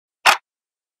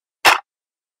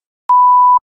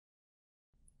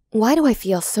Why do I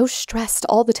feel so stressed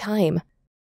all the time?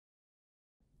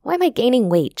 Why am I gaining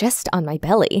weight just on my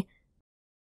belly?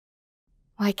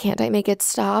 Why can't I make it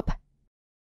stop?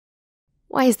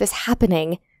 Why is this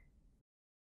happening?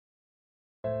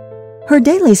 Her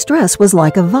daily stress was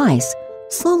like a vice,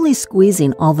 slowly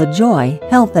squeezing all the joy,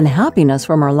 health, and happiness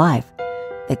from her life.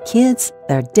 The kids,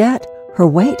 their debt, her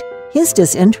weight, his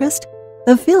disinterest,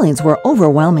 the feelings were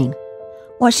overwhelming.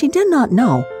 What she did not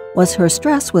know was her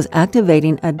stress was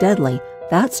activating a deadly,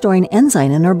 fat-storing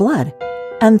enzyme in her blood,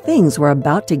 and things were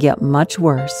about to get much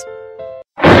worse.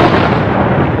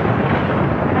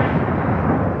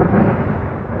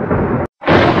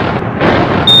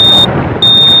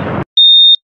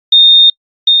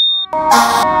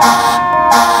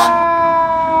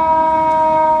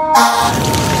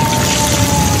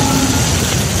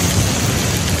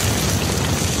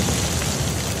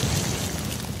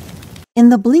 In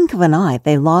the blink of an eye,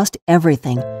 they lost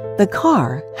everything: the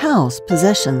car, house,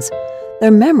 possessions,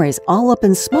 their memories all up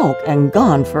in smoke and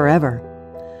gone forever.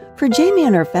 For Jamie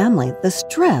and her family, the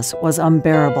stress was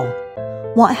unbearable.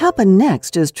 What happened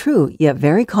next is true yet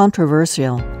very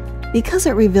controversial, because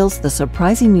it reveals the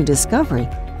surprising new discovery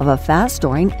of a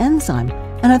fat-storing enzyme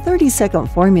and a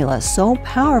 30-second formula so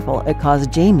powerful it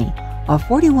caused Jamie, a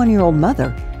 41-year-old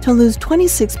mother, to lose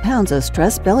 26 pounds of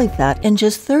stress belly fat in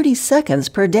just 30 seconds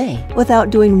per day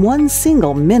without doing one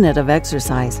single minute of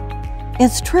exercise.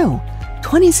 It's true,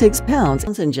 26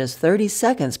 pounds in just 30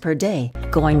 seconds per day,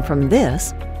 going from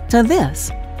this to this,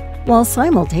 while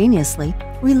simultaneously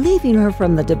relieving her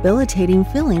from the debilitating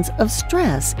feelings of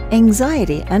stress,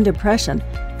 anxiety, and depression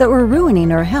that were ruining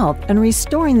her health and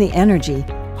restoring the energy,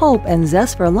 hope, and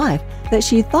zest for life that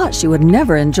she thought she would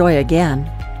never enjoy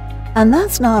again. And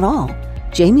that's not all.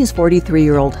 Jamie's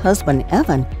 43-year-old husband,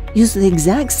 Evan, used the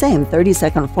exact same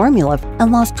 30-second formula and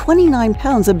lost 29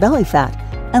 pounds of belly fat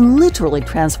and literally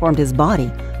transformed his body,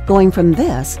 going from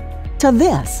this to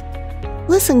this.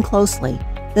 Listen closely.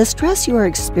 The stress you are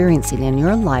experiencing in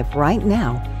your life right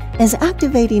now is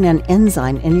activating an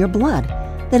enzyme in your blood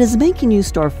that is making you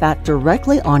store fat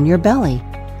directly on your belly,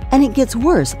 and it gets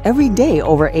worse every day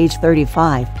over age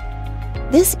 35.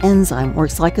 This enzyme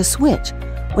works like a switch.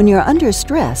 When you're under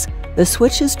stress, the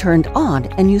switch is turned on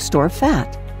and you store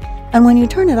fat. And when you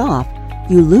turn it off,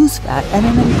 you lose fat at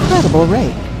an incredible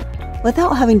rate,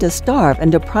 without having to starve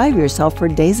and deprive yourself for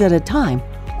days at a time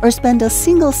or spend a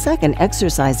single second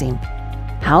exercising.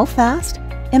 How fast?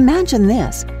 Imagine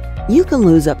this. You can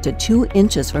lose up to 2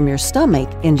 inches from your stomach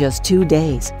in just 2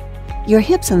 days. Your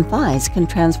hips and thighs can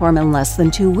transform in less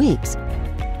than 2 weeks.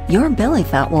 Your belly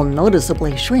fat will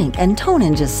noticeably shrink and tone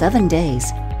in just 7 days.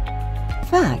 In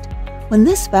fact, when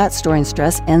this fat-storing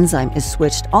stress enzyme is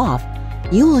switched off,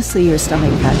 you will see your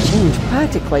stomach fat change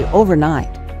practically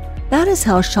overnight. That is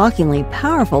how shockingly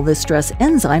powerful this stress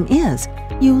enzyme is.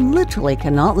 You literally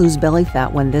cannot lose belly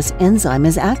fat when this enzyme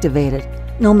is activated,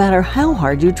 no matter how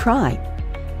hard you try.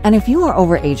 And if you are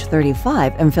over age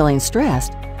 35 and feeling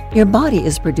stressed, your body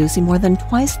is producing more than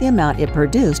twice the amount it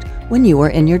produced when you were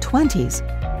in your 20s.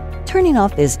 Turning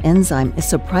off this enzyme is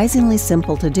surprisingly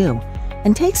simple to do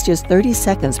and takes just 30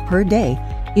 seconds per day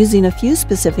using a few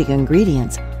specific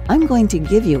ingredients I'm going to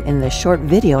give you in this short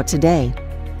video today.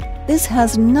 This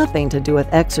has nothing to do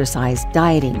with exercise,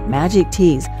 dieting, magic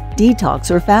teas, detox,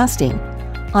 or fasting.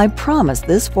 I promise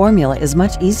this formula is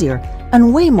much easier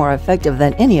and way more effective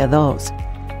than any of those.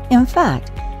 In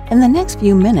fact, in the next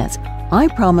few minutes, I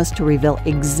promise to reveal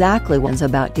exactly what's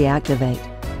about Deactivate.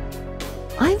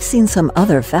 I've seen some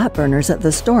other fat burners at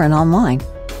the store and online.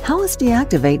 How is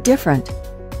Deactivate different?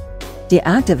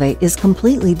 Deactivate is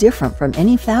completely different from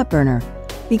any fat burner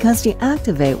because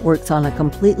Deactivate works on a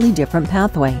completely different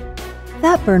pathway.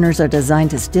 Fat burners are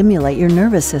designed to stimulate your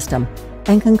nervous system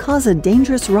and can cause a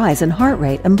dangerous rise in heart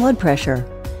rate and blood pressure.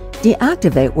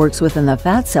 Deactivate works within the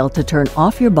fat cell to turn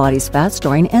off your body's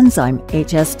fat-storing enzyme,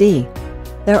 HSD.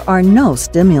 There are no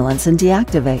stimulants in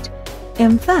Deactivate.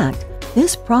 In fact,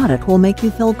 this product will make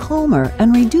you feel calmer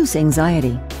and reduce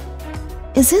anxiety.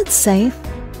 Is it safe?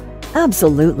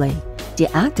 Absolutely.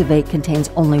 Deactivate contains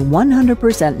only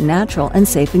 100% natural and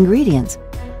safe ingredients.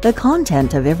 The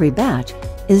content of every batch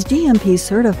is GMP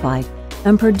certified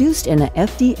and produced in an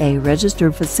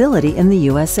FDA-registered facility in the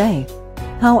USA.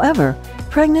 However,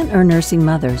 pregnant or nursing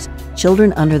mothers,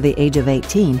 children under the age of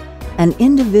 18, and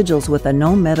individuals with a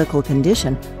known medical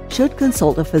condition should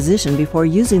consult a physician before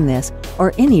using this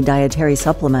or any dietary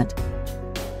supplement.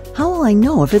 How will I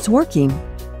know if it's working?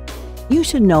 You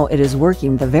should know it is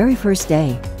working the very first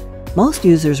day. Most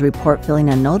users report feeling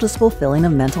a noticeable feeling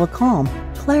of mental calm,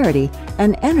 clarity,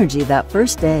 and energy that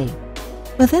first day.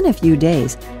 Within a few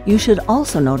days, you should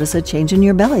also notice a change in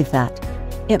your belly fat.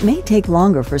 It may take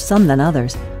longer for some than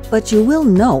others, but you will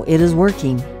know it is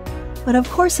working. But of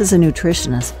course, as a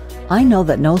nutritionist, I know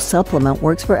that no supplement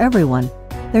works for everyone.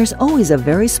 There's always a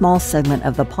very small segment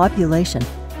of the population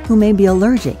who may be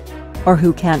allergic or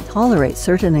who can't tolerate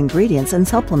certain ingredients in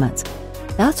supplements.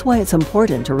 That's why it's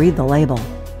important to read the label.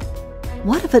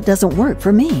 What if it doesn't work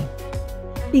for me?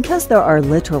 Because there are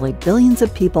literally billions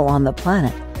of people on the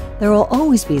planet, there will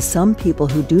always be some people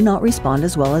who do not respond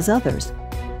as well as others.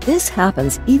 This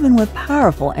happens even with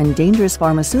powerful and dangerous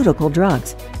pharmaceutical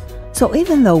drugs. So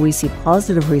even though we see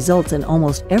positive results in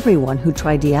almost everyone who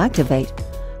try Deactivate,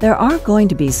 there are going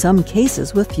to be some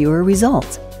cases with fewer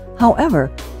results.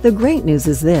 However, the great news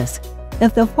is this: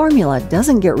 if the formula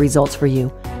doesn't get results for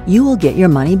you, you will get your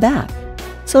money back.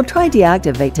 So try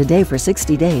Deactivate today for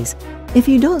 60 days. If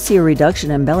you don't see a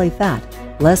reduction in belly fat,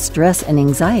 less stress and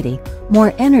anxiety,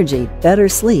 more energy, better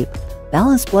sleep,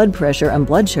 balanced blood pressure and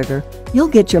blood sugar, you'll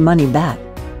get your money back.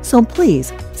 So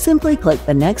please, simply click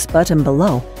the next button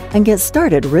below and get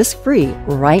started risk-free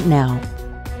right now.